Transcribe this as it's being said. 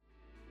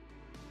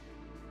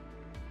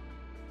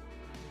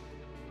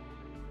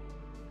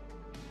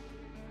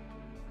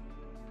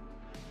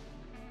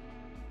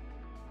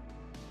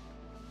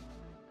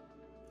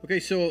Okay,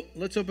 so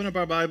let's open up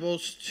our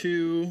Bibles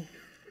to,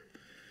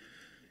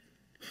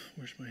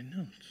 where's my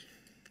notes?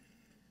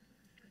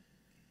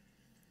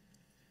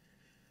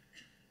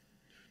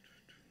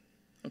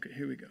 Okay,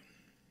 here we go.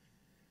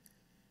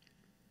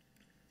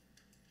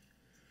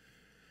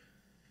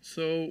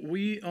 So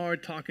we are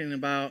talking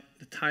about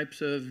the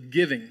types of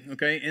giving,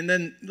 okay? And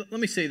then let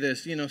me say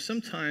this,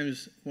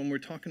 sometimes when we're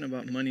talking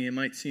about money, it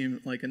might seem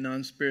like a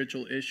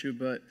non-spiritual issue,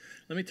 but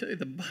let me tell you,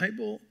 the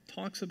Bible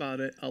talks about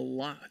it a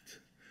lot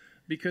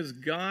because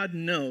God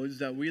knows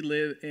that we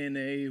live in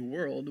a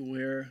world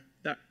where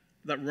that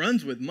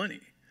runs with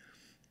money.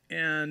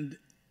 And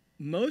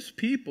most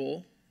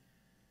people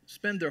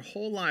spend their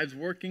whole lives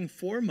working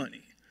for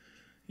money.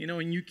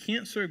 And you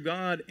can't serve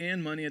God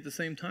and money at the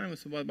same time.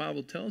 That's what the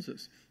Bible tells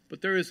us.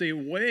 But there is a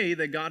way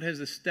that God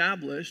has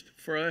established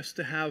for us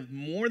to have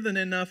more than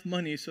enough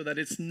money so that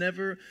it's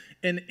never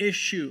an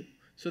issue,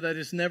 so that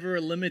it's never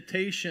a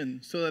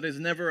limitation, so that it's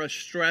never a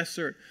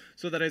stressor,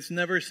 so that it's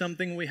never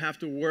something we have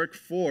to work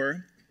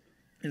for.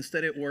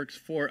 Instead, it works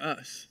for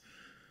us.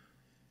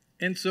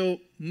 And so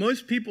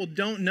most people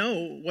don't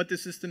know what the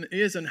system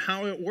is and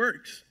how it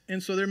works.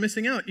 And so they're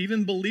missing out.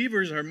 Even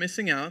believers are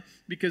missing out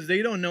because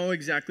they don't know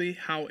exactly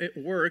how it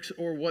works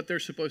or what they're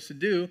supposed to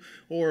do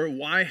or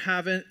why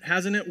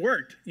hasn't it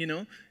worked,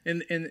 And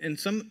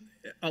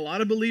a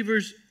lot of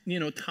believers,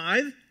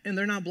 tithe and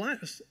they're not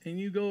blessed. And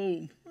you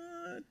go,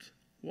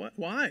 what?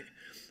 Why?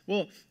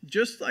 Well,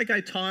 just like I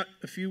taught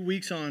a few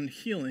weeks on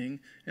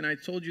healing, and I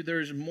told you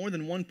there's more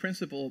than one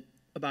principle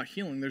about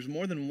healing. There's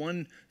more than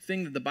one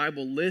thing that the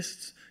Bible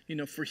lists,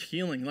 for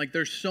healing. Like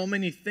there's so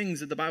many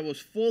things that the Bible is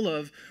full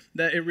of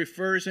that it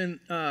refers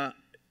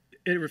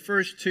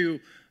to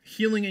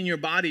healing in your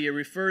body. It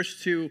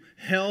refers to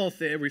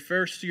health. It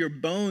refers to your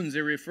bones. It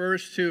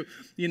refers to,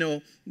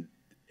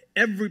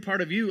 every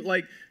part of you.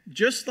 Like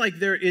just like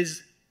there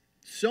is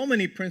so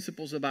many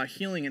principles about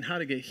healing and how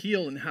to get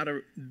healed and how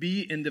to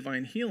be in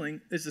divine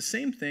healing, it's the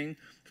same thing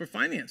for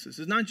finances.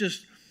 It's not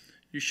just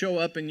you show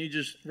up and you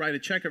just write a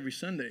check every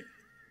Sunday.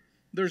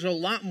 There's a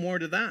lot more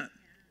to that.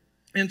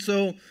 And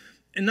so,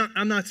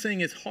 I'm not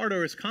saying it's hard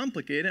or it's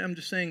complicated. I'm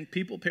just saying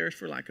people perish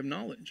for lack of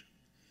knowledge.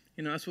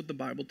 That's what the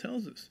Bible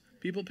tells us.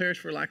 People perish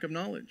for lack of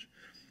knowledge.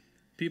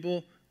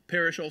 People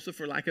perish also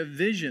for lack of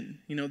vision.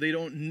 They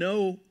don't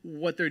know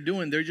what they're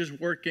doing. They're just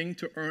working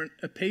to earn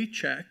a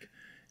paycheck,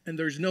 and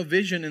there's no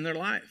vision in their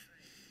life.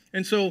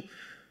 And so,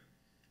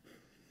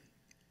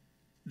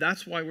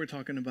 that's why we're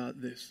talking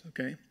about this,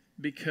 okay?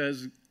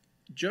 Because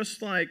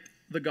just like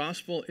the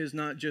gospel is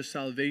not just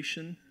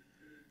salvation,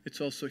 it's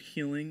also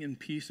healing and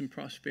peace and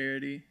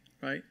prosperity,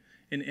 right?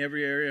 In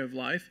every area of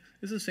life.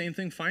 It's the same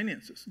thing,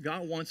 finances.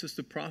 God wants us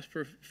to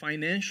prosper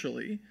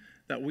financially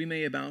that we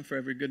may abound for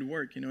every good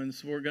work, and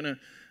so we're going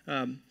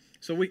to,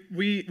 so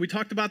we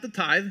talked about the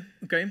tithe,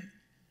 okay?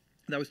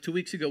 That was 2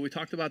 weeks ago. We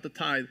talked about the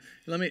tithe.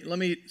 Let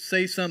me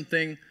say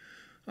something.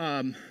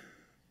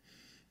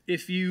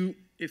 If you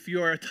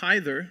are a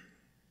tither,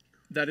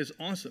 that is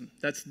awesome.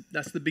 That's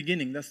the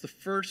beginning. That's the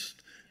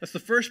first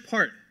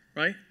part,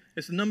 right?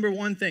 It's the number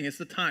one thing. It's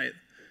the tithe.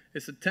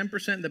 It's the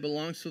 10% that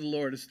belongs to the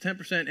Lord. It's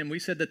 10%, and we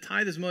said the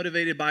tithe is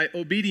motivated by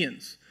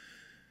obedience.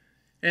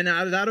 And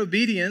out of that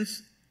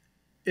obedience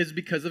is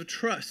because of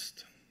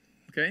trust,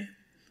 okay?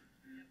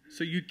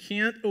 So you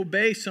can't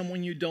obey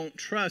someone you don't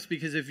trust,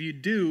 because if you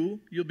do,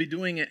 you'll be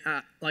doing it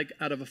out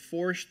of a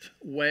forced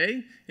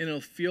way, and it'll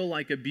feel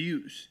like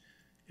abuse.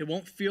 It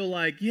won't feel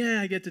like,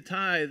 yeah, I get to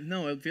tithe.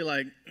 No, it'll feel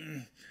like,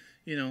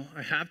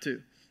 I have to.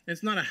 And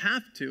it's not a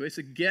have to, it's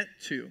a get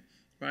to,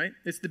 right?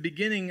 It's the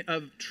beginning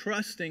of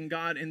trusting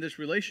God in this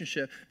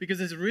relationship, because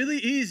it's really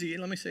easy.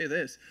 Let me say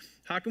this.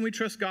 How can we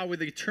trust God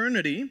with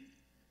eternity?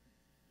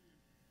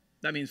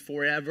 That means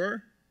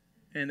forever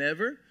and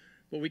ever.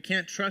 But we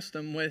can't trust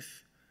Him with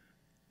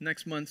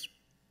next month's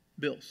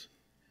bills.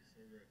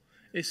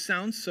 It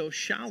sounds so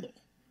shallow.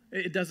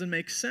 It doesn't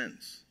make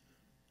sense.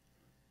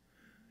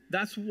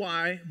 That's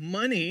why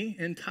money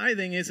and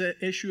tithing is an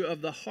issue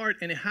of the heart,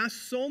 and it has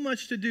so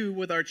much to do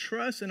with our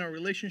trust and our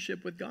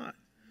relationship with God.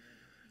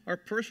 Our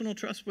personal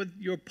trust with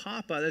your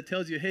papa that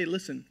tells you, hey,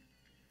 listen,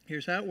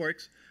 here's how it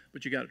works,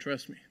 but you got to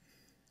trust me.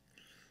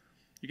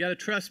 You got to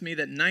trust me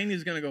that 90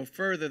 is going to go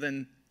further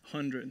than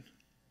 100%.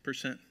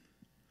 Amen.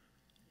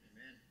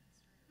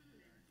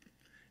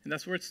 And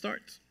that's where it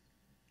starts.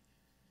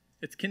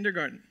 It's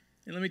kindergarten.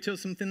 And let me tell you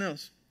something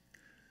else.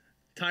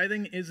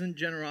 Tithing isn't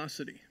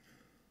generosity.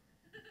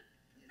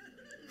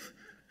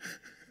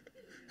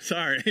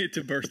 Sorry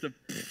to burst up.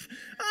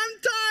 I'm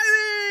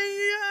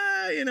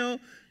tithing! Yeah,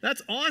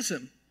 that's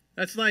awesome.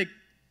 That's like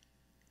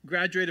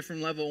graduated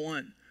from level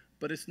 1.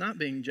 But it's not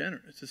being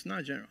generous. It's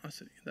not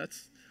generosity.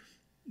 That's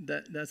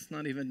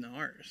not even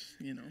ours,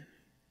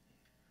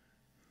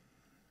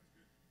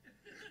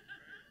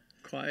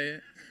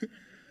 Quiet.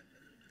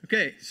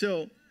 Okay,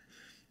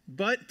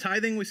 but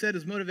tithing, we said,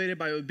 is motivated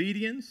by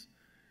obedience.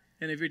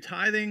 And if you're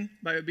tithing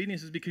by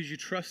obedience, it's because you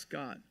trust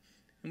God.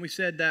 And we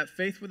said that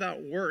faith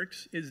without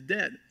works is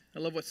dead. I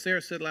love what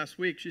Sarah said last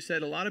week. She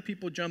said a lot of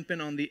people jump in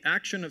on the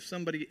action of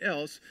somebody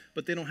else,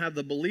 but they don't have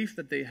the belief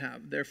that they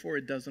have. Therefore,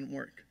 it doesn't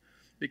work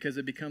because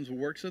it becomes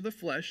works of the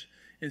flesh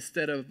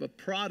instead of a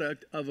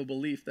product of a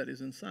belief that is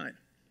inside.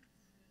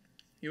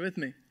 You with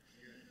me?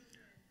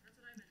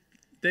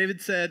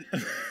 David said,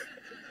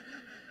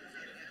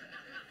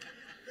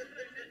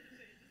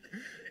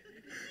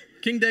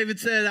 King David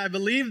said, I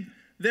believed,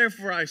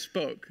 therefore I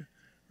spoke,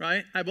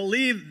 right? I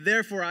believe,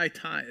 therefore I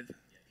tithe.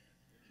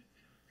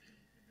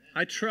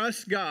 I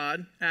trust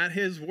God at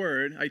his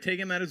word. I take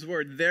him at his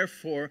word,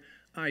 therefore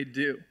I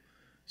do.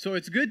 So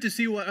it's good to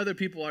see what other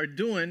people are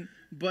doing,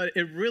 but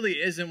it really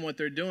isn't what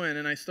they're doing.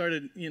 And I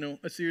started,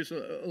 a series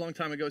a long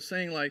time ago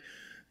saying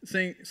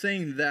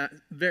that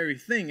very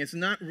thing. It's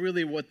not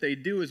really what they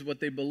do, is what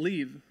they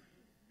believe.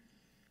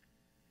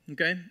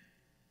 Okay?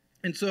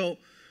 And so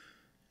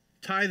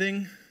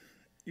tithing,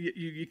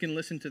 you can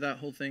listen to that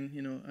whole thing.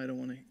 I don't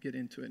want to get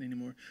into it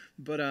anymore.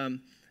 But,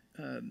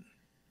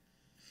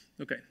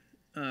 okay.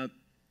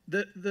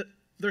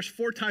 There's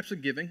 4 types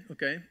of giving,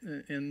 okay?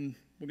 And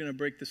we're going to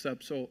break this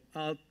up. So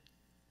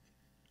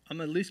I'm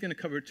at least going to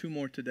cover 2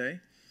 more today.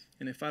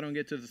 And if I don't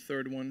get to the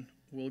third one,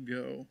 we'll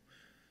go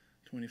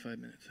 25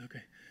 minutes,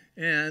 okay?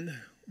 And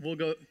we'll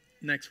go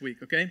next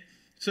week, okay?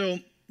 So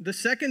the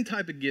second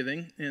type of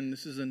giving, and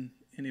this isn't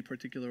any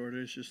particular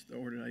order, it's just the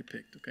order I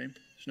picked, okay?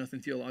 There's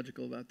nothing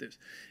theological about this.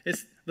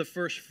 It's the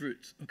first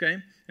fruits, okay?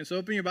 And so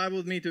open your Bible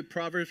with me to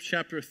Proverbs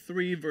chapter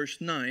 3, verse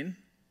 9,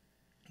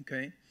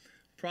 okay?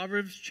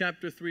 Proverbs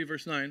chapter 3,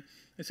 verse 9.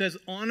 It says,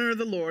 honor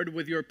the Lord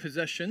with your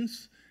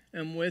possessions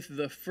and with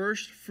the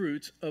first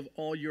fruits of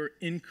all your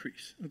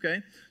increase,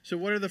 okay? So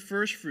what are the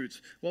first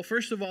fruits? Well,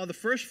 first of all, the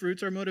first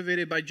fruits are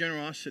motivated by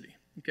generosity,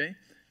 okay?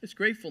 It's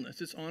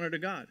gratefulness. It's honor to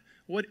God.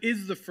 What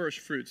is the first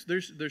fruits?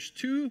 There's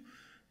 2.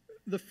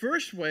 The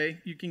first way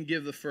you can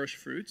give the first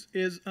fruits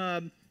is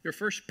your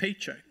first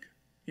paycheck,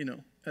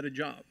 at a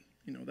job.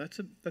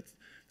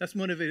 That's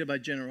motivated by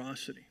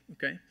generosity,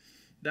 okay?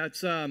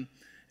 That's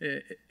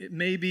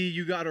maybe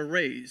you got a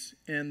raise,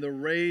 and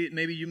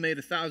maybe you made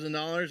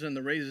 $1,000 and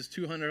the raise is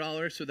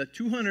 $200. So that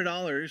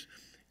 $200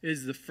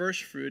 is the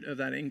first fruit of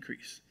that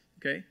increase.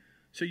 Okay,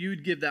 so you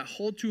would give that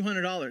whole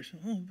 $200.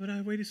 Oh, but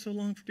I waited so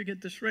long to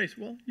get this raise.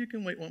 Well, you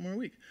can wait 1 more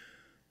week.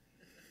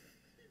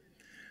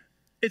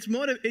 It's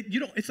not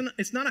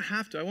a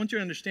have to. I want you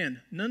to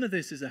understand. None of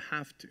this is a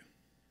have to.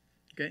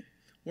 Okay,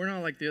 we're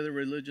not like the other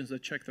religions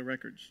that check the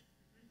records.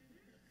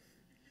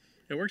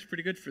 It works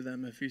pretty good for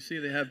them. If you see,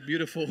 they have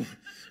beautiful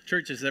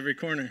churches every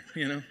corner,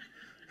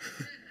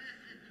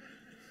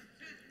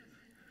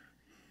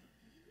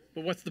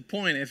 But what's the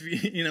point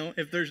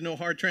if there's no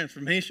hard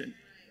transformation?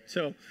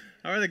 So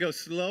I'd rather go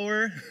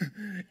slower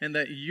and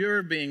that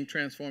you're being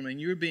transformed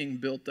and you're being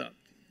built up,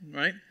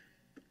 right?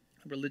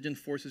 Religion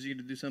forces you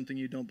to do something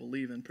you don't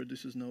believe in,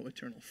 produces no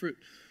eternal fruit.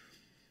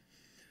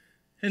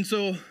 And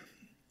so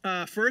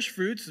first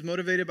fruits is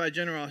motivated by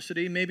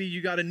generosity. Maybe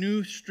you got a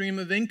new stream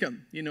of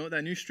income,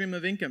 that new stream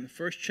of income.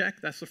 First check,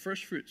 that's the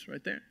first fruits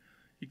right there.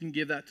 You can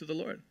give that to the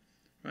Lord,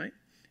 right?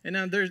 And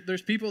now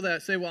there's people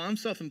that say, well, I'm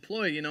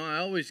self-employed, I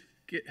always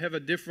have a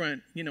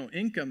different,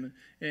 income.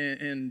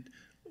 And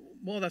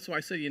well, that's why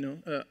I say,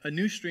 a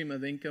new stream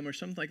of income or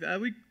something like that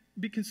would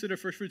be considered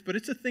first fruits. But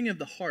it's a thing of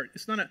the heart.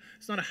 It's not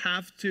a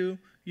have to,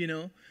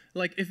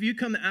 Like if you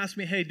come to ask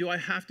me, hey, do I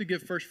have to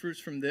give first fruits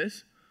from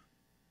this?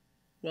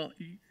 Well,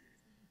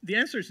 the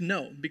answer is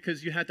no,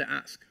 because you had to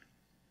ask.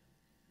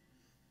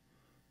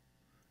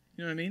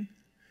 You know what I mean?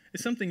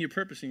 It's something you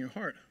purpose in your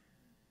heart.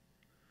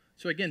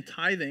 So again,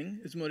 tithing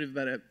is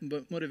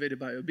motivated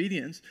by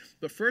obedience,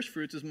 but first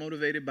fruits is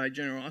motivated by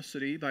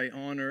generosity, by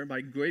honor,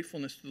 by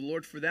gratefulness to the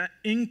Lord for that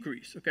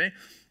increase, okay?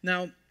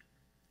 Now,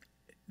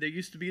 there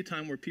used to be a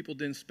time where people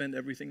didn't spend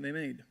everything they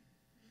made.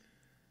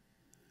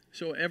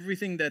 So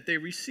everything that they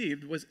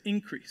received was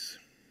increase.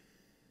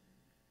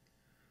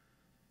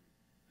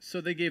 So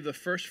they gave the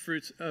first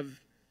fruits of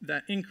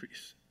that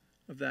increase,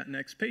 of that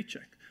next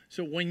paycheck.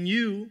 So when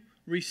you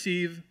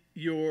receive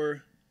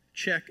your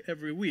check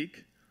every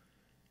week,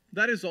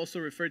 that is also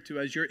referred to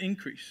as your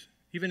increase,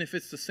 even if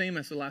it's the same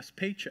as the last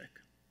paycheck.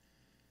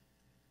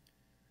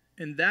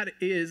 And that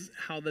is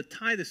how the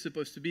tithe is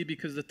supposed to be,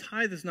 because the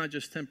tithe is not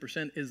just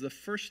 10%, it's the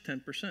first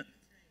 10%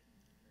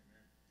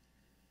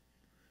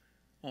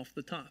 off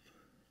the top.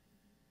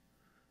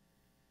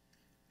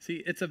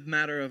 See, it's a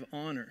matter of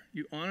honor.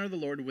 You honor the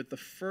Lord with the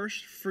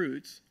first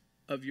fruits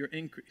of your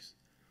increase.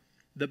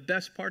 The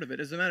best part of it.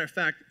 As a matter of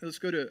fact, let's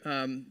go to,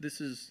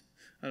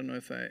 I don't know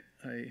if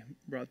I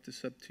brought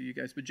this up to you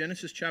guys, but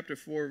Genesis chapter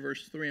 4,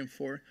 verse 3 and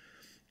 4. I'm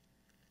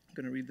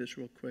going to read this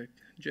real quick.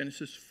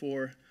 Genesis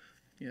 4.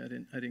 Yeah,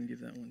 I didn't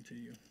give that one to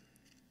you.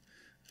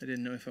 I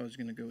didn't know if I was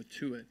going to go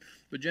to it.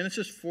 But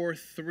Genesis 4,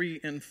 3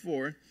 and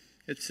 4,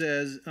 it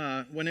says,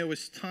 when it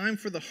was time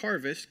for the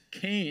harvest,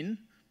 Cain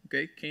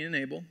and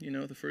Abel,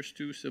 the first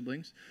 2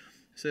 siblings,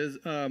 says,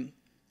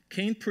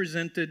 Cain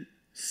presented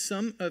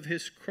some of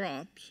his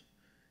crops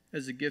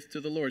as a gift to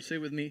the Lord. Say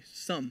with me,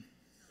 some.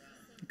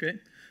 Okay?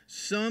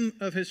 Some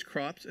of his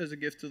crops as a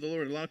gift to the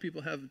Lord. A lot of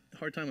people have a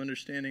hard time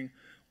understanding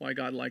why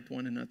God liked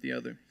one and not the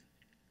other.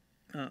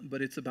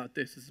 But it's about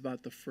this. It's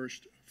about the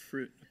first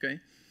fruit, okay?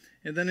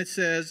 And then it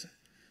says,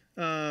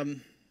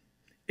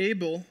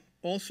 Abel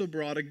also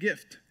brought a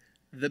gift.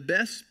 The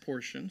best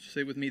portions,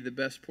 say with me, the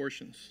best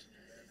portions.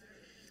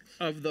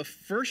 Of the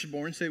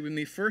firstborn, say with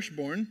me,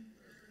 firstborn,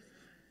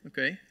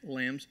 okay,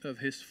 lambs of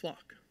his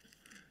flock.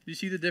 Do you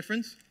see the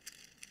difference?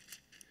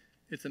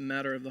 It's a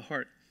matter of the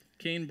heart.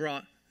 Cain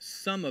brought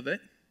some of it.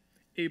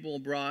 Abel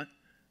brought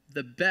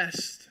the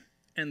best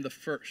and the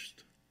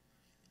first.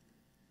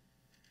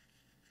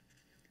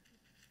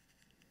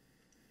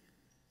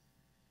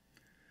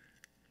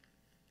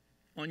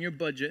 On your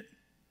budget,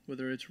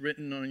 whether it's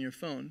written on your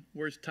phone,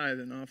 where's tithe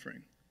and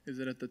offering? Is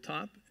it at the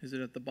top? Is it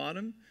at the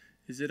bottom?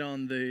 Is it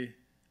on the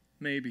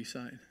maybe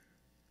side?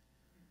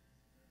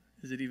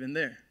 Is it even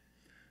there?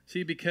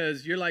 See,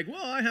 because you're like,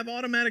 well, I have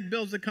automatic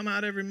bills that come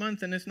out every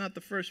month, and it's not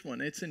the first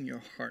one. It's in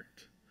your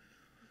heart.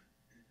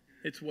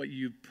 It's what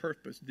you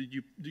purpose. Do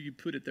you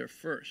put it there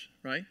first,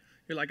 right?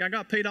 You're like, I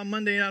got paid on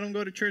Monday, and I don't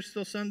go to church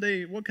till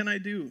Sunday. What can I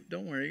do?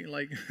 Don't worry.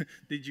 Like,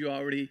 did you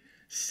already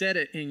set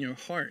it in your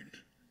heart?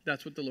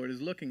 That's what the Lord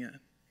is looking at.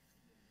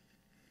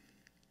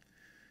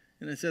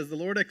 And it says, the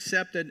Lord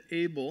accepted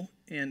Abel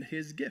and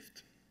his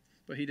gift,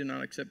 but he did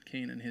not accept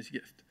Cain and his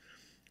gift.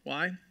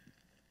 Why?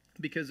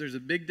 Because there's a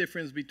big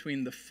difference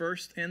between the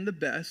first and the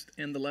best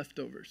and the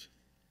leftovers.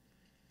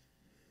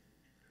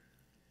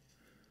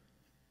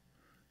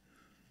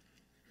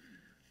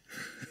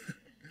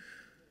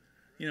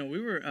 You know, we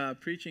were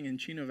preaching in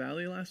Chino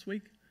Valley last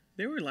week.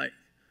 They were like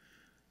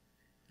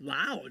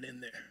loud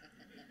in there.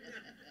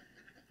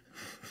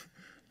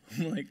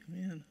 I'm like,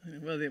 man,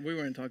 well, we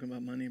weren't talking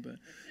about money, but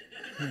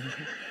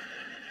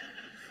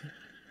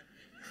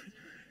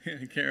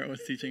yeah, Kara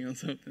was teaching on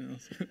something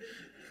else.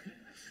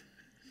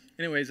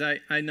 Anyways,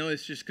 I know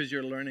it's just because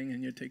you're learning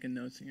and you're taking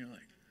notes and you're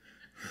like,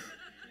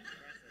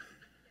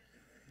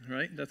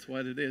 right? That's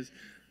what it is.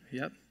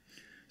 Yep.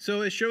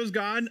 So it shows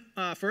God,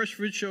 first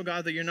fruits show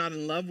God that you're not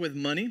in love with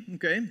money,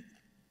 okay?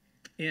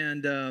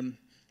 And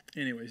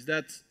anyways,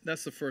 that's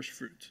the first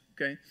fruits,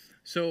 okay?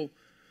 So,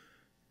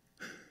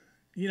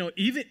 you know,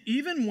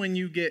 even when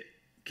you get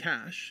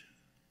cash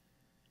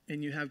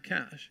and you have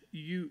cash,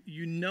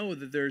 you know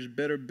that there's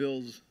better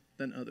bills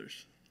than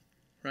others,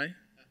 right?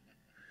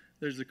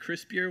 There's the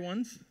crispier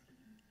ones,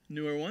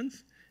 newer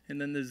ones, and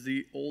then there's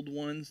the old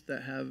ones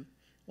that have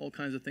all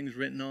kinds of things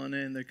written on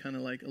it, and they're kind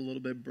of like a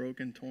little bit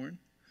broken, torn.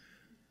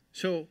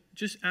 So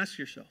just ask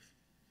yourself,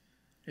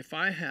 if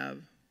I have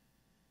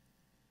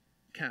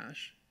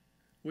cash,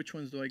 which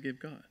ones do I give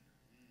God?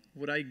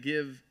 Would I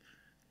give,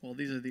 well,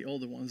 these are the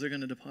older ones. They're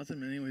going to deposit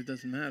them anyway. It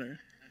doesn't matter.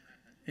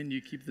 And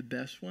you keep the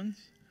best ones?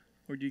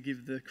 Or do you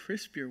give the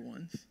crispier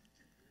ones?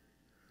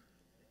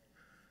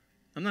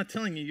 I'm not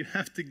telling you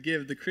have to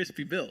give the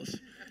crispy bills.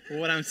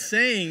 What I'm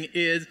saying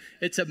is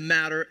it's a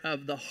matter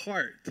of the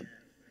heart.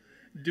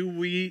 Do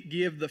we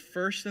give the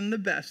first and the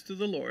best to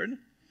the Lord?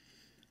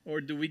 Or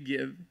do we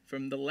give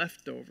from the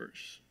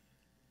leftovers?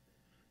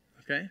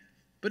 Okay?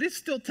 But it's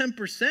still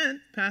 10%,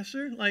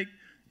 Pastor. Like,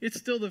 it's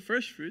still the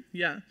first fruit.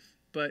 Yeah,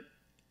 but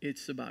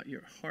it's about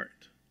your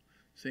heart.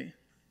 See?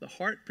 The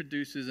heart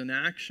produces an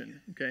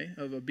action, okay,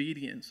 of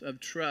obedience, of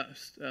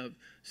trust, of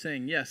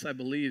saying, yes, I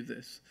believe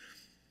this.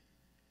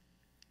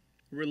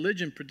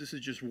 Religion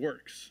produces just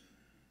works.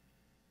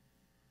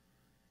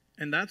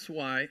 And that's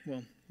why,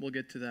 well, we'll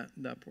get to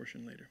that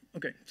portion later.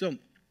 Okay, so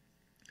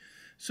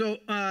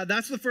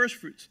that's the first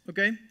fruits,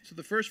 okay? So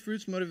the first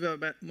fruits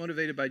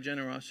motivated by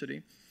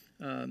generosity.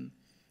 And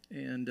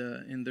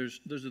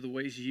those are the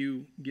ways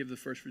you give the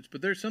first fruits.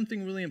 But there's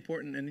something really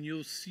important, and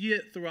you'll see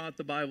it throughout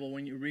the Bible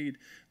when you read.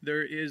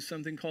 There is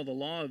something called the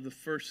law of the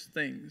first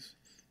things.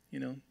 You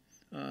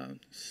know,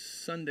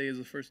 Sunday is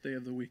the first day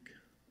of the week.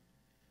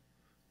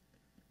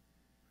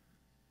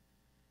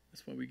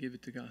 That's why we give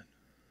it to God.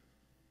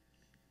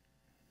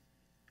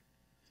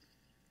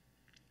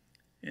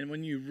 And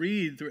when you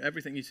read through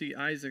everything, you see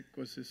Isaac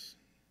was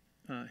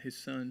his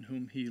son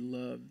whom he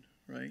loved,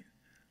 right?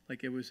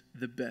 Like it was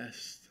the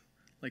best.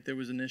 Like there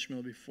was an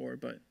Ishmael before,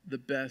 but the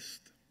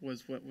best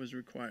was what was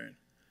required,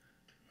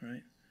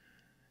 right?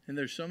 And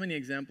there's so many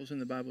examples in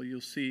the Bible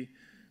you'll see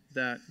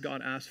that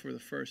God asked for the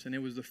first, and it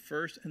was the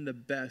first and the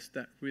best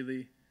that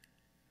really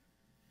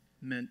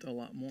meant a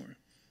lot more.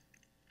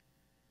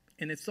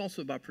 And it's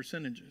also about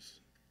percentages,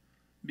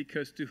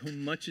 because to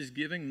whom much is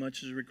given,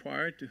 much is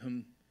required. To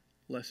whom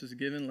less is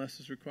given, less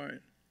is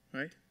required,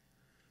 right?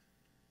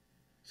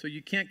 So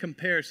you can't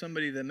compare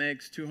somebody that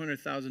makes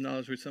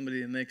 $200,000 with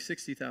somebody that makes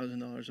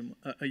 $60,000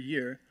 a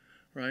year,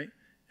 right?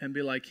 And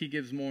be like, he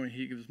gives more and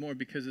he gives more,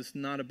 because it's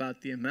not about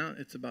the amount,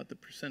 it's about the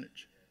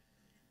percentage.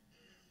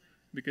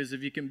 Because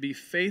if you can be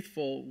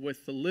faithful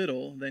with the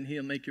little, then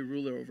he'll make you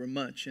ruler over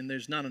much. And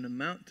there's not an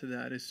amount to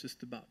that, it's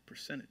just about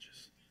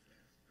percentages.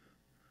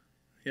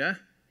 Yeah?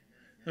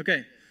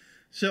 Okay,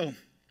 so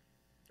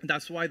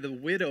that's why the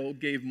widow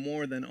gave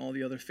more than all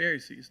the other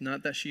Pharisees.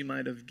 Not that she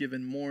might have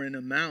given more in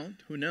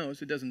amount. Who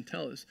knows? It doesn't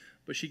tell us.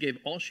 But she gave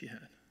all she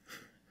had.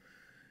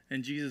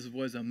 And Jesus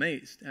was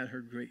amazed at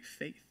her great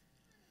faith.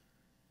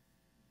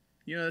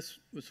 You know, this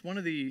was one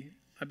of the,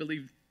 I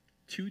believe,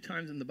 2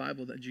 times in the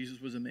Bible that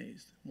Jesus was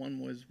amazed. One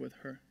was with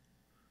her.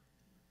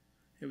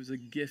 It was a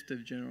gift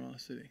of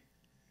generosity.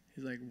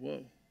 He's like,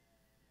 whoa,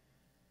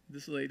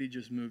 this lady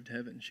just moved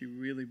heaven. She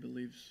really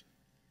believes.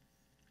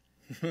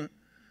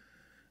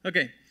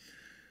 Okay.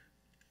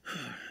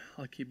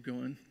 I'll keep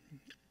going.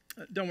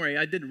 Don't worry,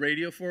 I did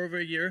radio for over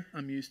a year.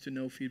 I'm used to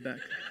no feedback.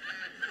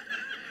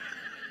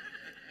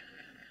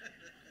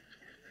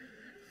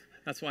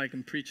 That's why I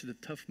can preach the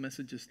tough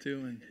messages too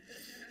and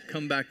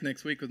come back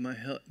next week with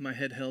my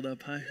head held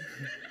up high.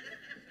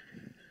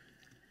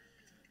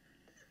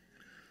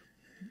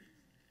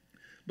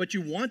 But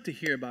you want to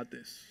hear about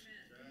this.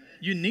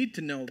 You need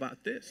to know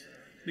about this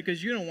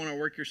because you don't want to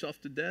work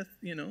yourself to death,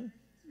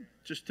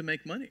 just to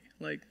make money.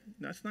 Like,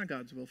 that's not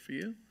God's will for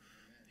you.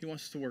 He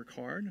wants us to work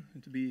hard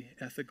and to be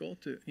ethical,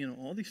 to,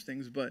 all these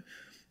things. But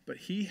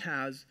he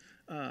has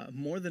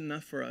more than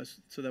enough for us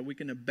so that we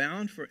can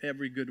abound for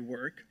every good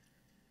work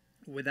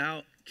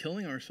without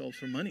killing ourselves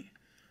for money.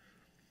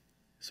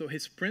 So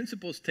his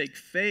principles take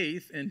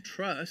faith and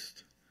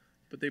trust,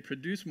 but they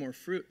produce more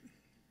fruit.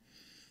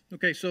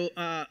 Okay, so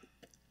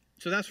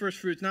that's first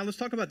fruits. Now let's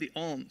talk about the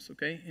alms,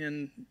 okay?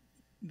 And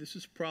this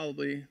is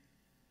probably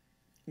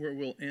where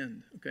we'll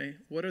end, okay?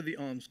 What are the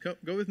alms?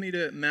 Go with me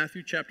to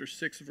Matthew chapter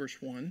 6,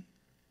 verse 1.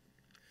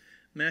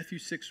 Matthew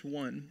 6,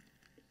 1. And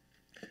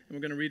we're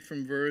going to read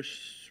from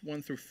verse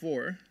 1 through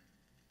 4.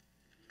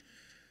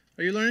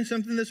 Are you learning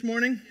something this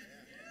morning?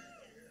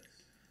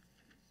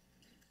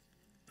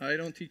 I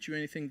don't teach you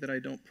anything that I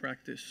don't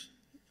practice.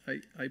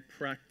 I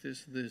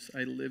practice this.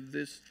 I live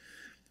this.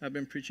 I've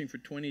been preaching for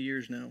 20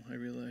 years now, I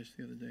realized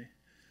the other day.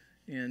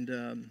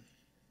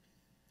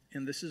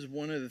 And this is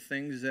one of the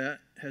things that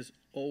has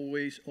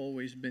always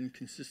been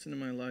consistent in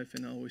my life,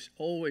 and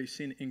always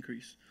seen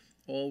increase.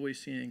 Always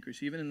seen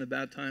increase. Even in the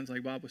bad times,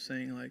 like Bob was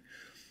saying,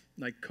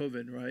 like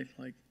COVID, right?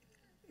 Like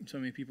so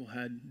many people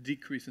had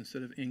decrease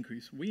instead of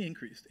increase. We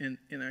increased. And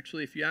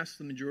actually, if you ask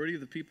the majority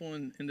of the people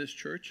in this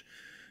church,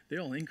 they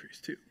all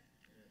increased too.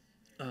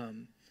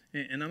 And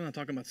I'm not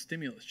talking about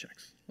stimulus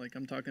checks. Like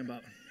I'm talking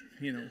about,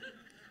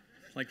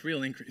 like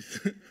real increase.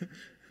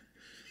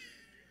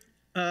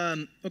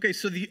 Okay,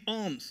 so the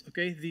alms.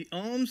 Okay, the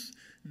alms.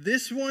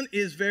 This one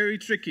is very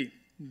tricky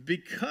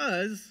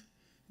because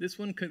this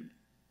one could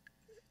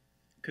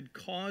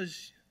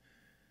cause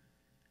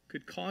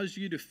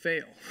you to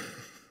fail.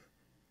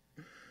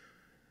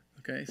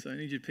 Okay, so I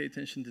need you to pay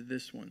attention to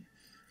this one.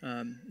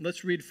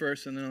 Let's read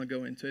first, and then I'll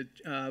go into it.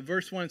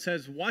 Verse 1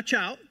 says, "Watch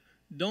out.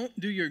 Don't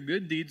do your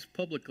good deeds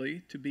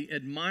publicly to be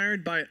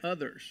admired by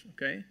others."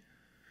 Okay?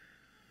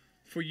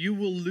 "For you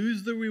will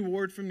lose the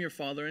reward from your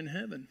Father in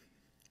heaven."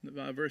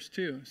 Verse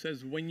 2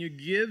 says, "When you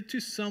give to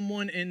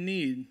someone in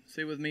need,"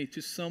 say with me,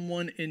 to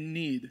someone in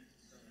need.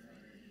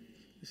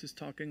 This is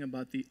talking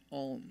about the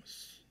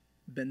alms,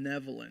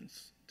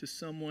 benevolence, to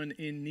someone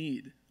in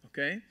need.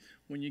 Okay?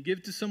 When you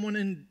give to someone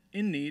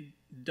in need,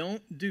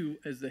 don't do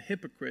as the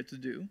hypocrites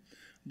do,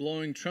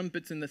 blowing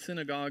trumpets in the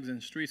synagogues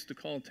and streets to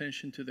call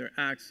attention to their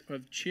acts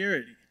of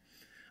charity.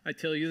 I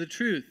tell you the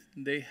truth,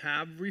 they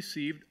have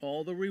received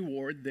all the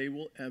reward they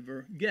will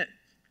ever get.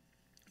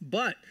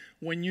 But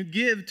when you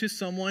give to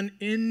someone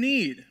in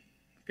need,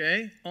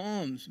 okay,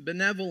 alms,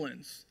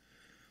 benevolence,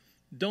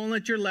 don't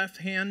let your left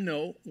hand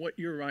know what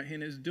your right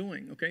hand is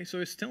doing, okay? So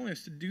it's telling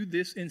us to do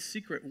this in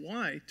secret.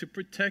 Why? To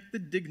protect the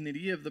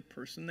dignity of the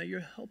person that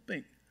you're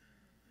helping.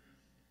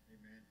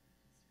 Amen.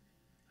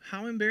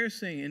 How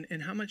embarrassing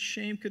and how much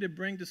shame could it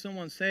bring to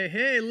someone say,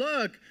 "Hey,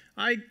 look,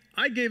 I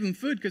gave him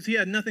food because he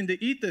had nothing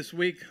to eat this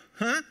week.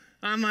 Huh?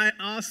 Am I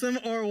awesome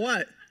or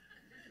what?"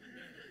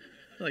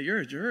 Well, you're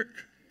a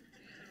jerk.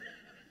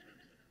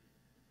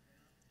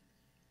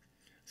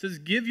 It says,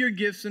 "Give your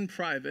gifts in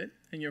private,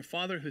 and your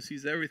Father who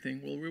sees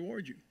everything will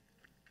reward you."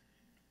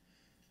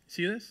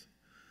 See this?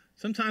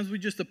 Sometimes we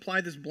just apply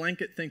this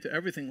blanket thing to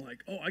everything,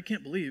 like, "Oh, I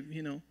can't believe,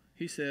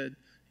 he said,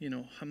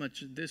 how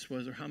much this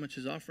was or how much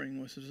his offering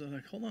was." So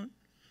like, hold on.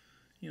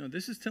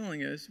 This is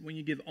telling us when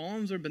you give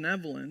alms or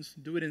benevolence,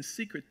 do it in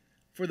secret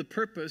for the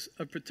purpose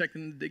of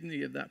protecting the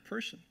dignity of that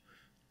person.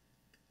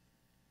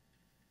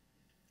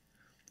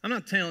 I'm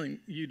not telling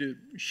you to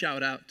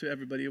shout out to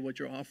everybody what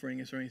your offering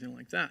is or anything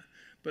like that.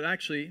 But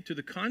actually, to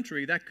the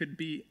contrary, that could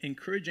be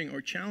encouraging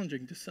or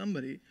challenging to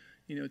somebody,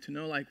 to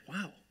know like,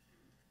 wow,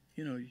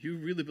 you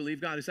really believe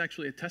God. Is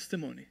actually a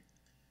testimony.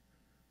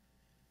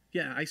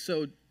 Yeah, I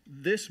sowed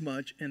this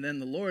much, and then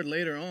the Lord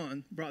later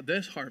on brought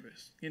this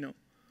harvest.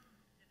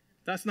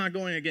 That's not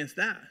going against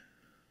that.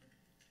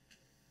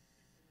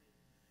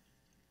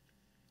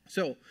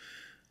 So,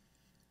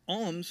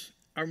 alms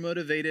are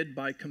motivated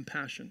by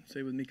compassion.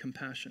 Say with me,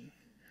 compassion.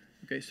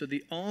 Okay, so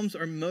the alms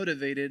are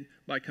motivated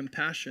by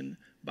compassion,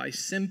 by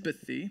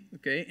sympathy,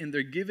 okay, and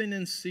they're given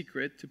in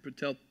secret to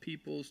protect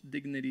people's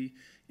dignity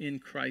in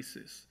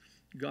crisis.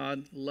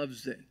 God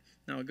loves it.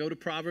 Now go to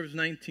Proverbs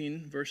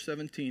 19, verse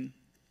 17.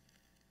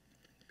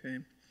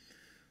 Okay.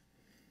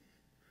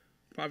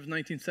 Proverbs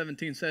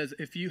 19:17 says,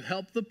 "If you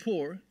help the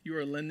poor, you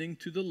are lending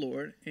to the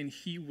Lord, and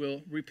he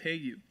will repay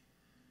you."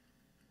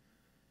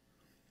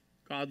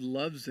 God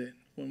loves it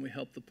when we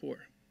help the poor,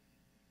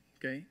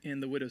 okay,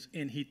 and the widows.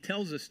 And he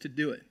tells us to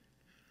do it.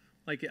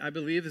 Like, I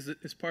believe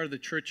it's part of the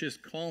church's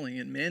calling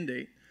and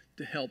mandate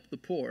to help the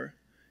poor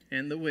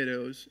and the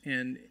widows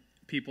and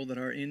people that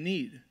are in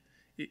need.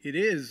 It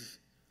is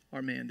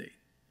our mandate.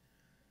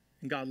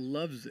 And God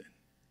loves it.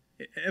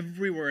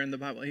 Everywhere in the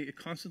Bible, he's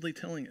constantly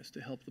telling us to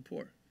help the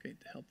poor, okay,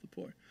 to help the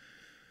poor.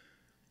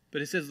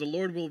 But it says the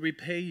Lord will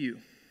repay you.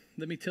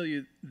 Let me tell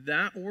you,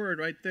 that word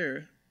right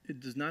there, it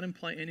does not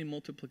imply any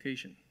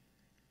multiplication.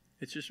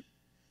 He's just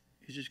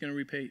going to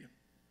repay you.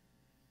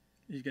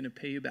 He's going to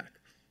pay you back.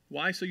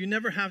 Why? So you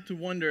never have to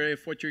wonder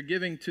if what you're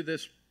giving to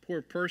this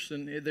poor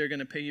person, they're going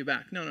to pay you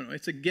back. No.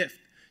 It's a gift.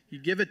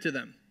 You give it to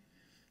them.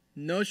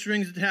 No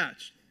strings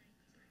attached.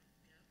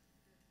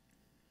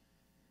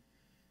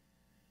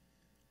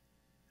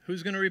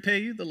 Who's going to repay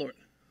you? The Lord.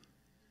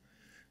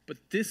 But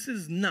this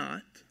is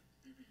not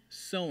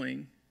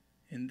sowing,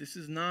 and this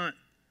is not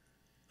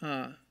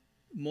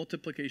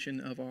multiplication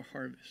of our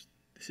harvest.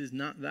 This is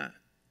not that.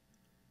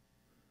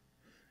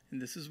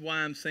 And this is why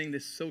I'm saying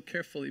this so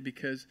carefully,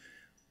 because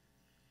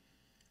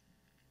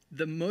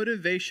the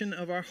motivation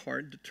of our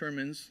heart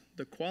determines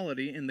the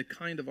quality and the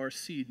kind of our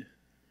seed.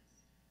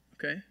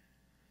 Okay?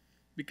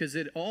 Because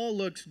it all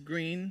looks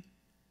green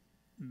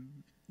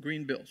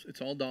bills.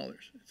 It's all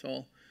dollars. It's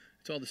all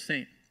the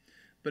same.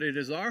 But it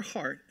is our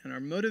heart and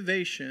our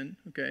motivation,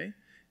 okay,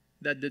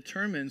 that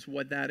determines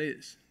what that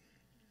is.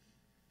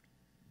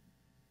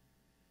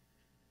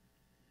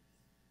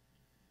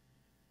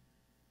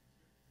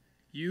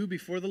 You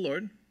before the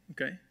Lord,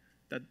 okay,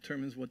 that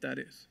determines what that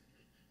is.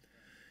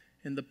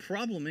 And the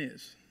problem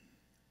is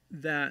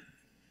that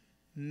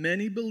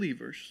many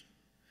believers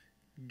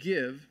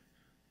give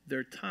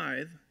their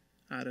tithe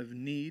out of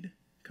need,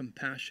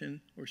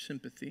 compassion, or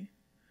sympathy.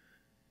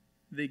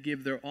 They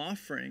give their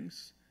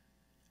offerings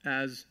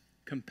as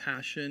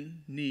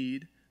compassion,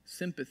 need,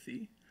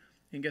 sympathy.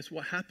 And guess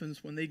what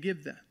happens when they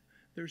give that?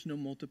 There's no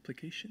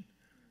multiplication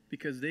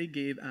because they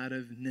gave out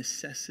of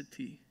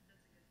necessity.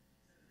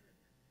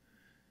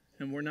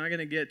 And we're not going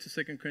to get to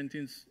 2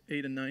 Corinthians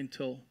 8 and 9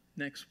 till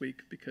next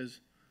week because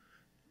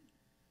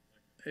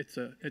it's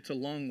a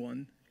long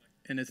one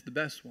and it's the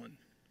best one.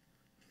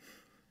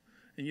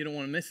 And you don't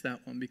want to miss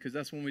that one because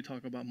that's when we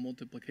talk about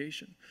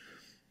multiplication.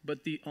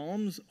 But the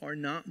alms are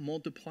not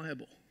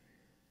multipliable.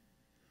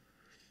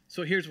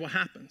 So here's what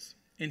happens.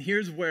 And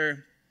here's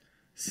where,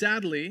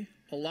 sadly,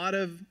 a lot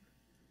of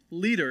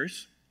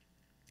leaders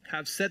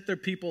have set their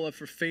people up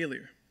for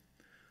failure.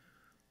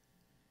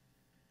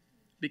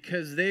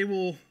 Because they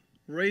will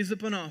raise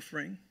up an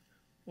offering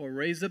or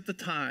raise up the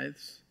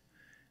tithes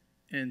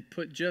and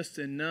put just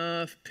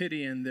enough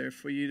pity in there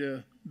for you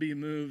to be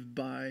moved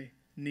by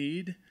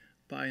need,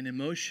 by an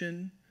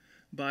emotion,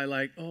 by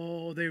like,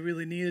 oh, they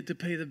really needed to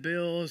pay the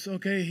bills.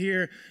 Okay,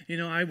 here,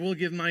 I will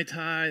give my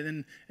tithe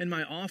and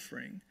my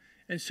offering.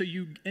 And so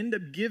you end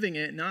up giving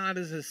it not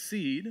as a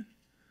seed,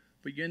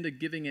 but you end up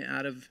giving it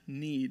out of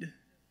need.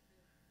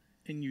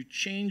 And you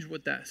change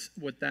what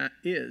that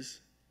is.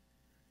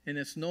 And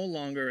it's no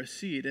longer a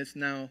seed, it's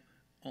now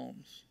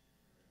alms.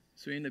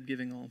 So you end up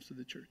giving alms to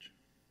the church.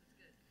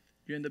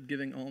 You end up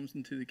giving alms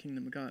into the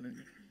kingdom of God.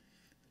 And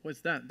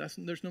what's that?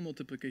 There's no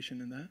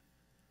multiplication in that.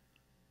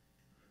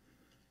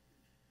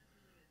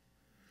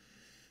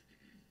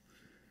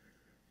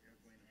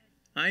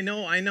 I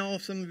know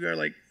some of you are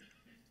like,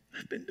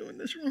 I've been doing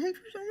this wrong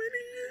for so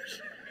many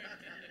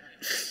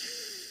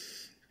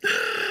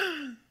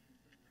years.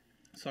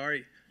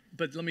 Sorry.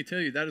 But let me tell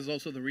you, that is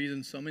also the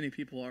reason so many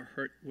people are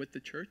hurt with the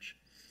church.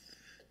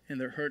 And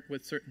they're hurt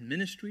with certain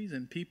ministries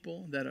and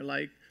people that are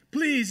like,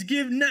 please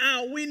give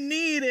now. We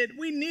need it.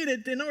 We need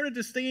it in order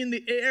to stay in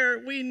the air.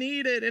 We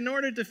need it in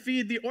order to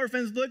feed the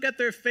orphans. Look at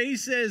their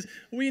faces.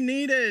 We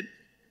need it.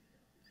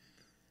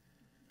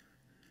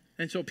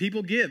 And so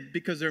people give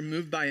because they're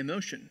moved by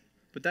emotion.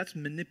 But that's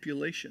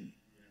manipulation.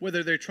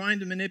 Whether they're trying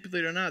to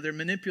manipulate or not, they're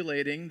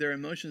manipulating their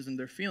emotions and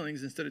their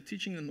feelings instead of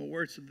teaching them the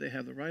word so that they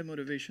have the right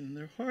motivation in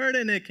their heart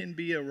and it can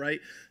be a right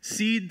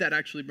seed that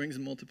actually brings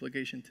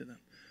multiplication to them.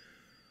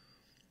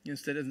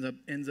 Instead, it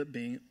ends up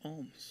being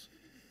alms.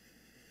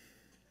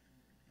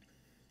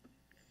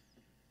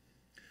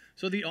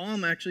 So the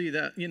alm actually,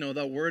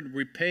 that word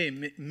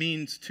repay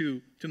means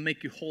to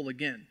make you whole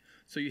again.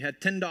 So you had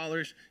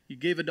 $10, you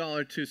gave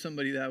 $1 to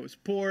somebody that was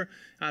poor,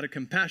 out of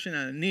compassion,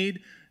 out of need.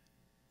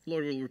 The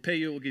Lord will repay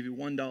you, will give you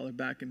 $1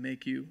 back and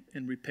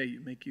repay you,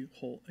 make you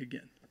whole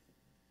again.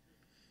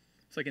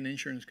 It's like an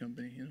insurance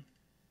company,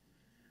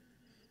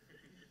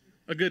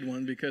 A good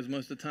one, because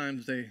most of the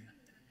times they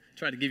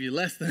try to give you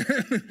less than.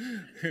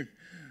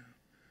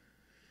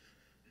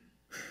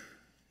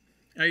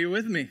 Are you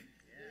with me?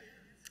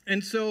 Yeah.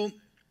 And so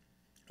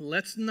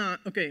let's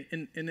not, okay,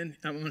 and then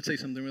I want to say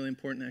something really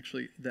important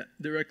actually that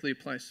directly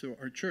applies to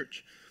our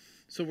church.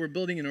 So we're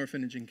building an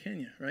orphanage in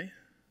Kenya, right?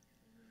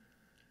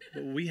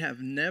 But we have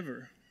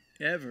never,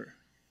 ever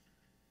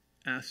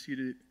asked you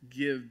to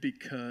give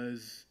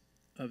because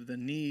of the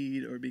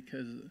need or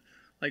because,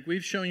 like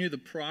we've shown you the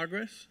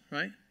progress,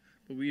 right?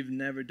 But we've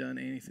never done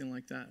anything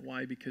like that.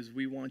 Why? Because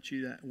we want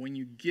you that when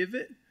you give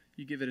it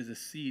as a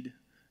seed,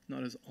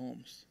 not as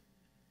alms.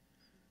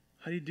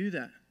 How do you do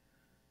that?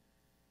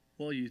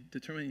 Well, you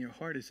determine in your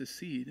heart it's a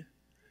seed.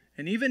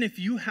 And even if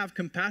you have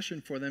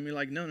compassion for them, you're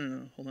like,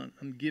 no, hold on.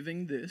 I'm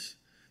giving this.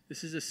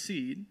 This is a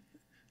seed.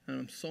 And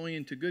I'm sowing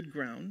into good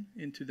ground,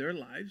 into their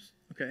lives,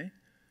 okay?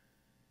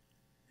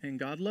 And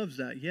God loves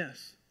that,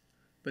 yes.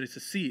 But it's a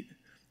seed.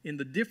 And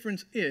the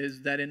difference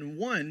is that in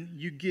one,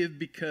 you give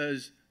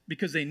because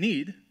they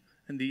need.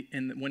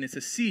 And when it's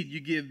a seed, you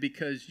give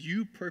because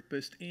you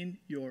purposed in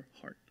your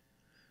heart.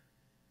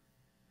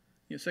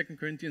 2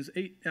 Corinthians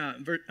 8,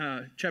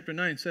 chapter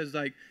 9 says,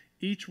 like,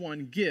 each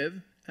one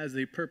give as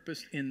they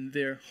purposed in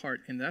their heart.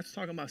 And that's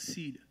talking about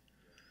seed.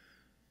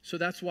 So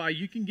that's why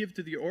you can give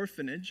to the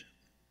orphanage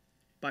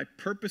by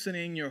purposing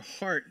in your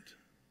heart,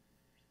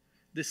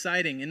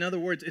 deciding. In other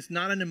words, it's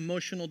not an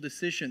emotional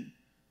decision.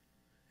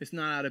 It's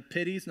not out of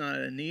pity. It's not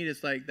out of need.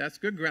 It's like, that's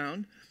good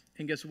ground.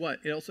 And guess what?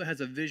 It also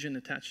has a vision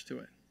attached to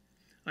it.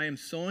 I am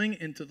sowing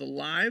into the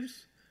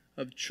lives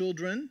of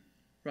children,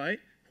 right,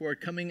 who are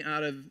coming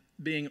out of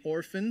being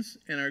orphans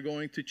and are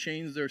going to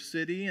change their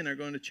city and are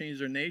going to change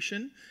their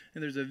nation.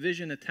 And there's a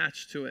vision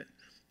attached to it.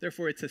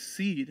 Therefore, it's a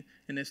seed,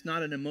 and it's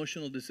not an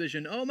emotional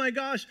decision. Oh my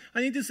gosh, I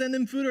need to send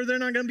them food or they're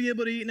not going to be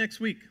able to eat next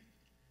week.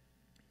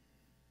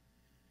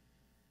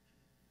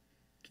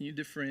 Can you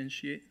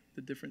differentiate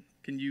the difference?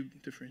 Can you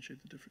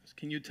differentiate the difference?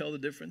 Can you tell the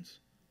difference?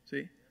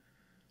 See?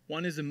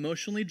 One is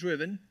emotionally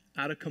driven,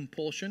 out of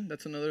compulsion.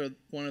 That's another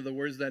one of the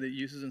words that it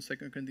uses in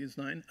 2 Corinthians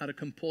 9, out of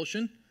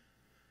compulsion.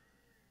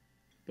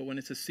 But when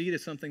it's a seed,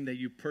 it's something that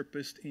you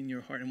purposed in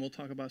your heart. And we'll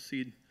talk about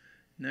seed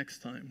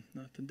next time,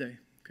 not today,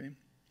 okay?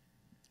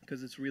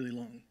 Because it's really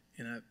long.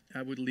 And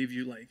I would leave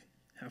you like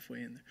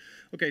halfway in there.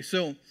 Okay,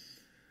 so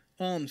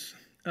alms.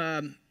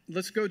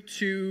 Let's go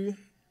to,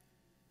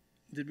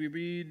 did we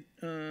read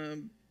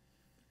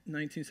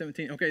 19,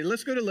 17? Okay,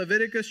 let's go to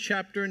Leviticus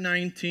chapter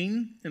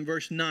 19 and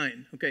verse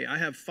 9. Okay, I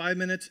have 5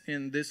 minutes,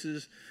 and this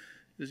is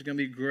going to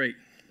be great.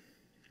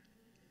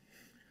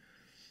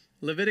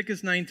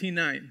 Leviticus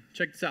 19:9.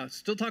 Check this out.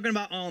 Still talking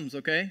about alms,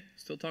 okay?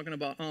 Still talking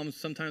about alms.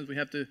 Sometimes we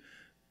have to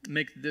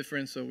make the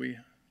difference, so we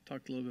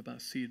talked a little bit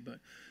about seed, but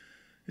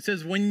it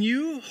says, when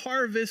you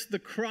harvest the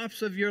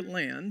crops of your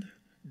land,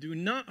 do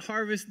not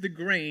harvest the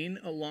grain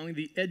along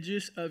the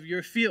edges of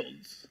your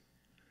fields.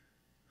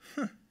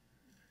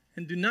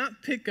 And do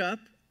not pick up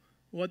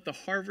what the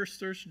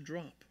harvesters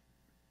drop.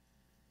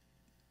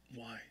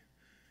 Why?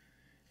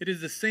 It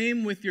is the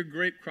same with your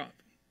grape crop.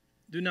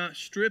 Do not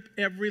strip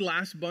every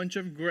last bunch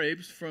of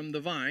grapes from the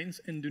vines,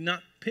 and do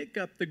not pick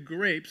up the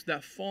grapes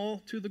that fall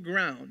to the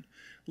ground.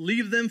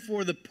 Leave them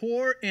for the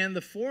poor and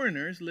the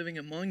foreigners living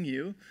among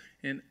you,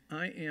 and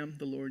I am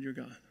the Lord your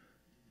God.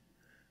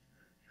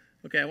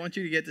 Okay, I want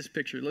you to get this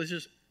picture. Let's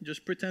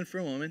just pretend for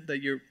a moment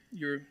that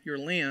your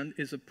land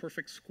is a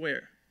perfect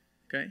square,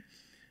 okay?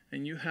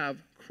 And you have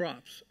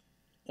crops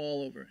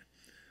all over it.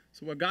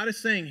 So what God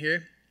is saying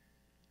here,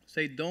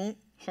 say, don't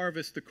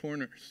harvest the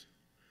corners.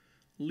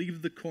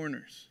 Leave the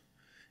corners.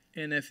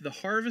 And if the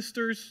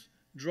harvesters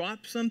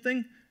drop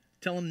something,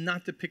 tell them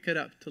not to pick it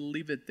up, to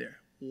leave it there.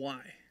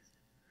 Why?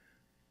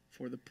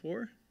 For the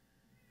poor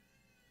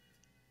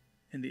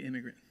and the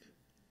immigrant.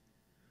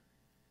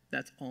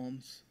 That's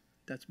alms.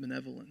 That's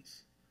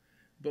benevolence.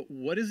 But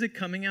what is it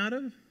coming out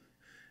of?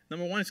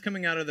 Number one, it's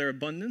coming out of their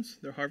abundance,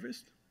 their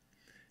harvest.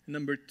 And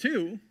number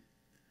two,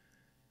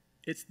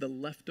 it's the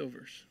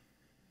leftovers.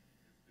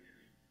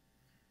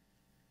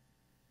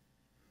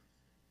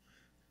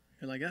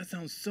 You're like, that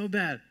sounds so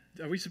bad.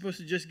 Are we supposed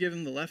to just give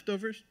them the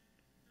leftovers?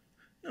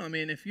 No, I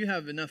mean, if you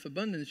have enough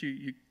abundance,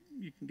 you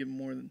can give them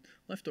more than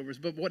leftovers.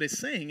 But what it's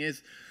saying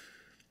is,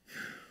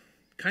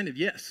 kind of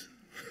yes.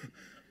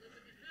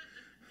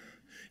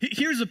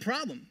 Here's the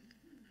problem.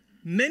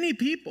 Many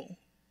people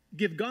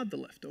give God the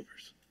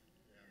leftovers.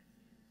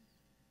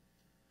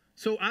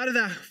 So out of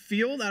that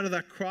field, out of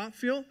that crop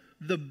field,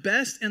 the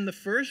best and the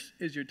first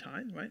is your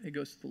tithe, right? It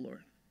goes to the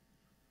Lord.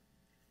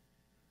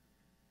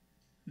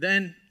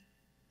 Then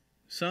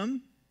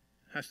some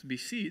has to be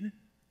seed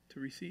to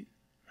receive,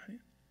 right?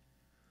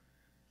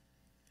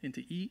 And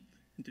to eat,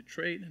 and to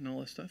trade, and all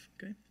that stuff,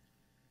 okay? It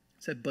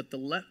said, but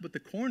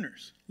the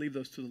corners, leave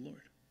those to the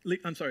Lord.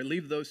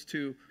 Leave those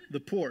to the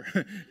poor.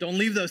 Don't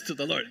leave those to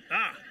the Lord.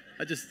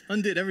 I just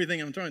undid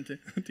everything I'm trying to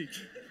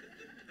teach.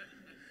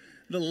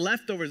 The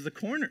leftovers, the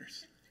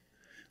corners.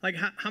 Like,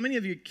 how many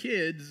of you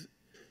kids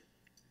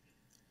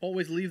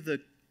always leave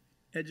the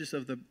edges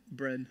of the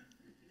bread?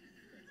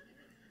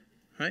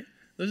 Right?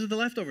 Those are the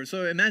leftovers.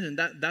 So imagine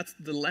that's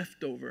the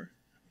leftover,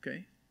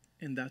 okay?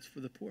 And that's for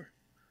the poor.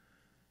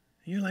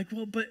 And you're like,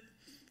 well, but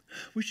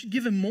we should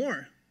give him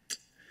more.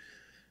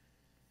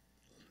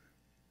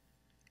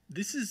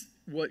 This is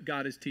what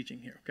God is teaching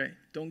here, okay?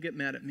 Don't get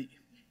mad at me.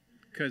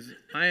 Because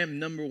I am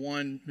number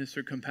one,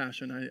 Mr.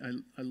 Compassion.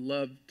 I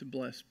love to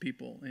bless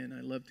people, and I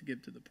love to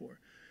give to the poor.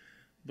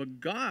 But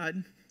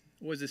God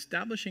was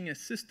establishing a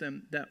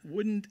system that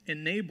wouldn't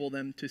enable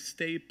them to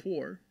stay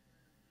poor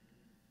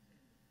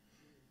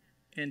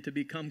and to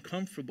become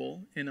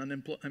comfortable in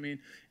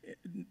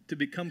to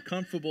become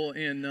comfortable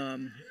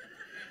in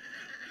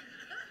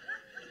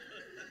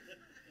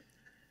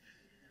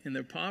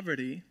their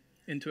poverty,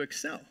 and to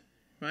excel,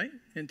 right?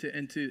 And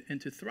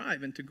to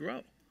thrive and to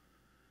grow.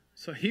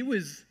 So he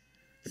was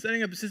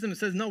setting up a system that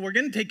says, no, we're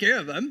going to take care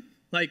of them.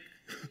 Like,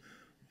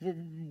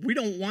 we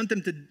don't want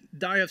them to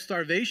die of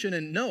starvation.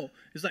 And no,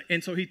 it's like,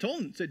 and so he told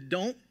them, said,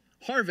 don't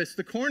harvest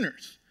the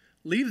corners.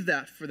 Leave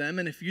that for them.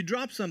 And if you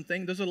drop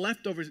something, those are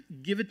leftovers,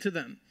 give it to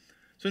them.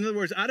 So in other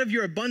words, out of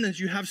your abundance,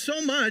 you have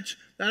so much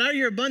that out of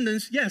your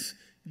abundance, yes,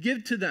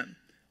 give to them.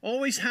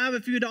 Always have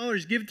a few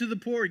dollars, give to the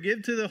poor,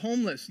 give to the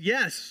homeless.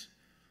 Yes.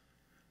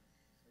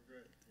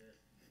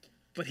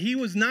 But he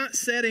was not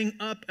setting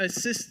up a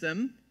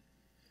system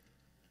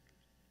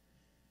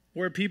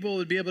where people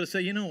would be able to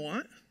say, you know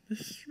what? This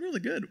is really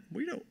good.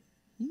 We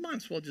might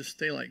as well just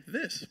stay like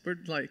this. We're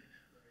like,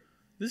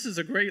 this is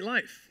a great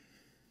life.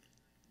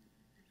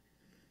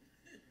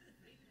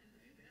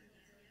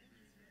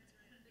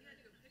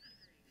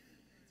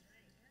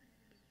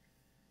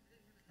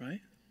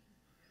 Right?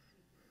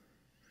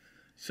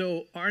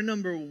 So our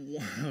number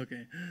one,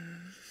 okay.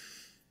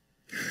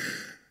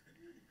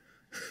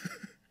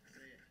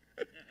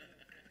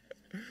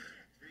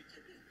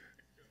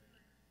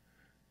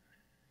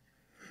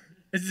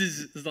 This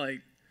is like,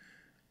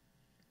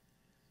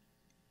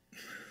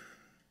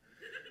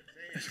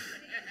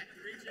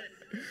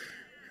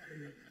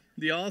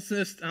 the alms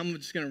system, I'm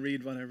just going to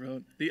read what I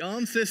wrote. The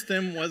alms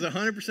system was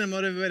 100%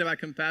 motivated by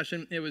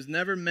compassion. It was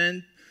never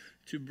meant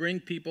to bring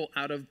people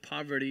out of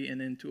poverty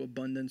and into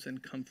abundance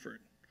and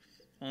comfort.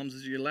 Alms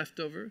is your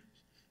leftover.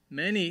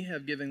 Many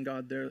have given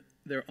God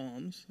their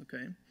alms,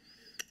 okay?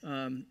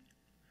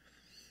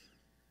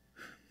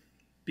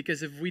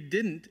 Because if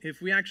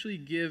we actually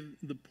give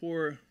the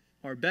poor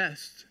our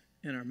best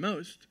and our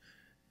most,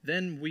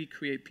 then we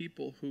create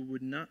people who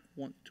would not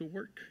want to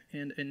work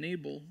and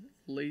enable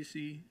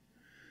laziness.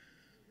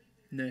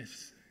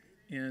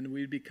 And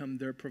we become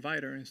their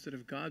provider instead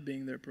of God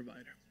being their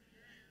provider.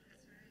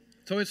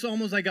 So it's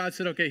almost like God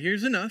said, okay,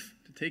 here's enough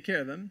to take care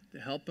of them, to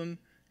help them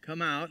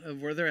come out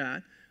of where they're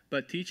at,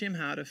 but teach them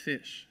how to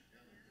fish.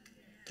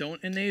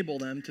 Don't enable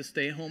them to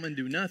stay home and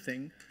do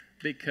nothing,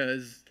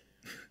 because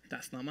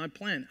that's not my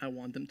plan. I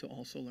want them to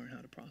also learn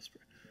how to prosper.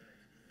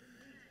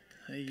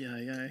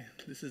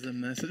 This is a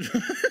message.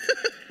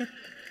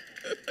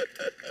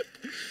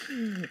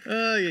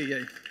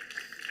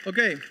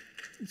 Okay,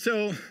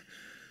 so,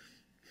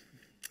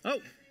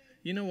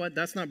 you know what?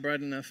 That's not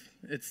bright enough.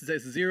 It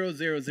says 0,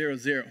 0, 0,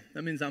 0.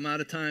 That means I'm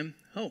out of time.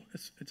 Oh,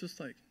 it's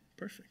just like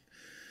perfect.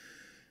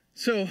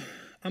 So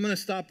I'm going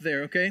to stop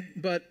there, okay?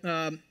 But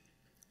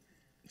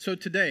so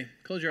today,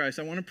 close your eyes.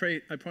 I want to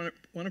pray. I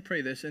want to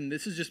pray this, and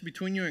this is just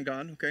between you and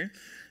God, okay?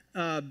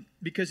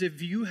 Because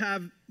if you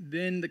have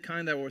been the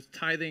kind that was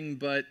tithing,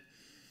 but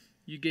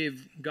you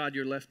gave God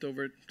your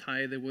leftover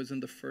tithe, it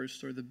wasn't the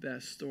first or the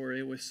best, or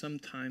it was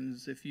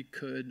sometimes if you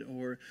could,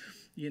 or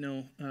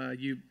you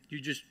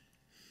just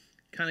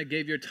kind of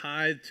gave your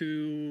tithe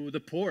to the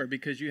poor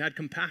because you had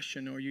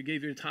compassion, or you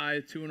gave your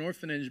tithe to an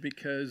orphanage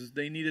because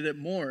they needed it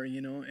more,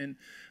 and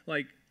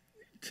like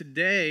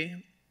today,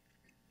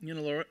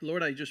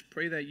 Lord, I just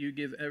pray that you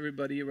give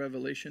everybody a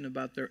revelation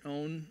about their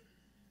own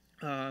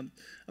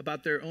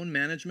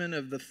management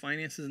of the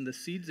finances and the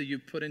seeds that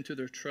you've put into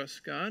their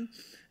trust, God,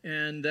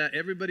 and that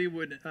everybody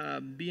would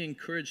be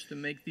encouraged to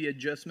make the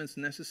adjustments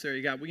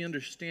necessary. God, we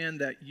understand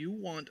that you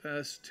want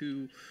us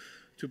to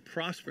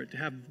prosper, to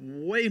have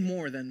way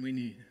more than we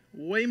need,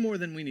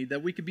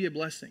 that we could be a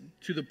blessing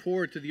to the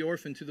poor, to the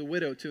orphan, to the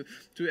widow, to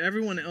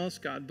everyone else,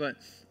 God. But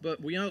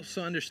we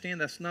also understand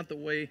that's not the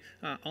way,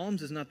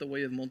 alms is not the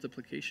way of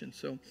multiplication.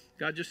 So,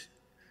 God, just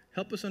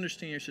help us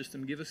understand your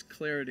system. Give us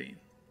clarity.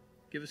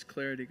 Give us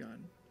clarity, God.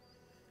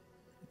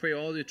 I pray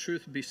all the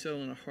truth would be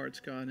settled in our hearts,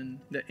 God, and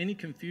that any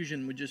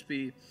confusion would just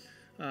be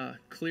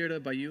cleared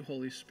up by you,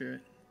 Holy Spirit.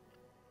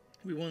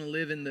 We want to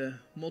live in the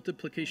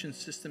multiplication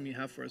system you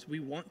have for us. We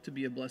want to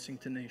be a blessing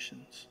to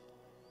nations.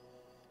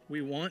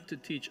 We want to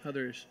teach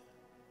others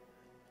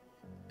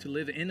to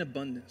live in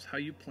abundance, how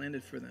you planned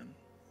it for them.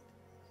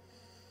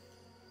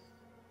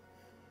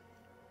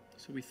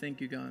 So we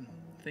thank you, God.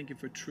 Thank you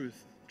for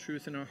truth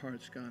in our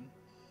hearts, God.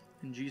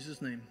 In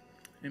Jesus' name,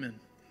 amen.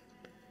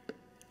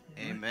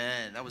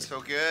 Amen. That was so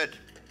good.